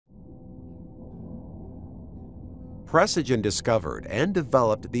Precigen discovered and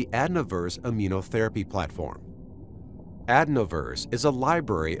developed the AdenoVerse Immunotherapy platform. AdenoVerse is a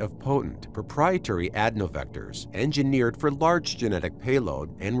library of potent, proprietary adenovectors engineered for large genetic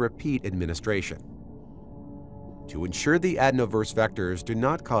payload and repeat administration. To ensure the AdenoVerse vectors do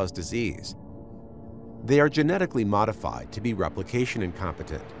not cause disease, they are genetically modified to be replication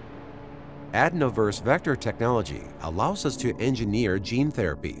incompetent. AdenoVerse vector technology allows us to engineer gene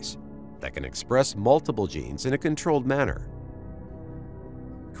therapies that can express multiple genes in a controlled manner,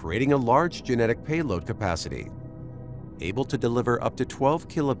 creating a large genetic payload capacity, able to deliver up to 12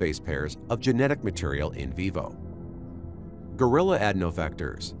 kilobase pairs of genetic material in vivo. Gorilla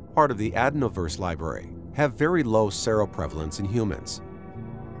adenovectors, part of the AdenoVerse library, have very low seroprevalence in humans,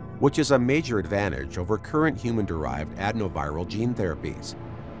 which is a major advantage over current human-derived adenoviral gene therapies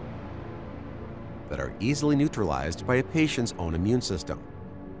that are easily neutralized by a patient's own immune system.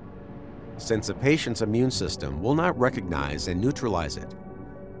 Since a patient's immune system will not recognize and neutralize it,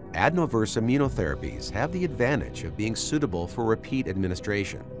 AdenoVerse Immunotherapies have the advantage of being suitable for repeat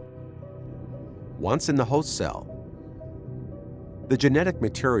administration. Once in the host cell, the genetic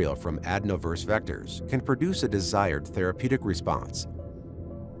material from AdenoVerse vectors can produce a desired therapeutic response,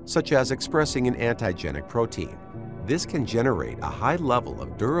 such as expressing an antigenic protein. This can generate a high level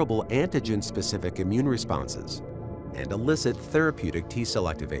of durable antigen-specific immune responses and elicit therapeutic T-cell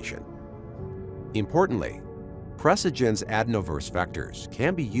activation. Importantly, Precigen's AdenoVerse vectors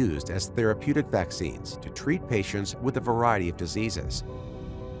can be used as therapeutic vaccines to treat patients with a variety of diseases.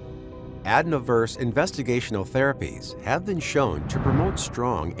 AdenoVerse investigational therapies have been shown to promote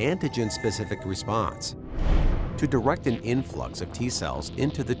strong antigen-specific response, to direct an influx of T-cells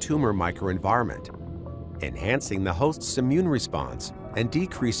into the tumor microenvironment, enhancing the host's immune response and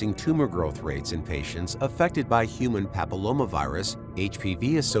decreasing tumor growth rates in patients affected by human papillomavirus,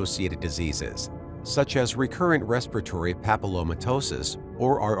 HPV-associated diseases, such as recurrent respiratory papillomatosis,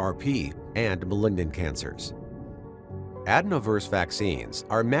 or RRP, and malignant cancers. AdenoVerse vaccines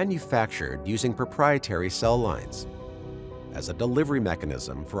are manufactured using proprietary cell lines as a delivery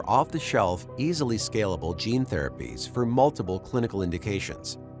mechanism for off-the-shelf, easily scalable gene therapies for multiple clinical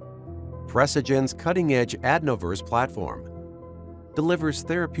indications. Precigen's cutting-edge AdenoVerse platform delivers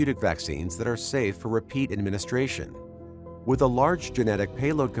therapeutic vaccines that are safe for repeat administration with a large genetic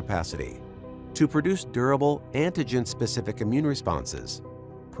payload capacity to produce durable antigen-specific immune responses,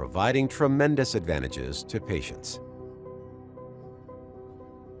 providing tremendous advantages to patients.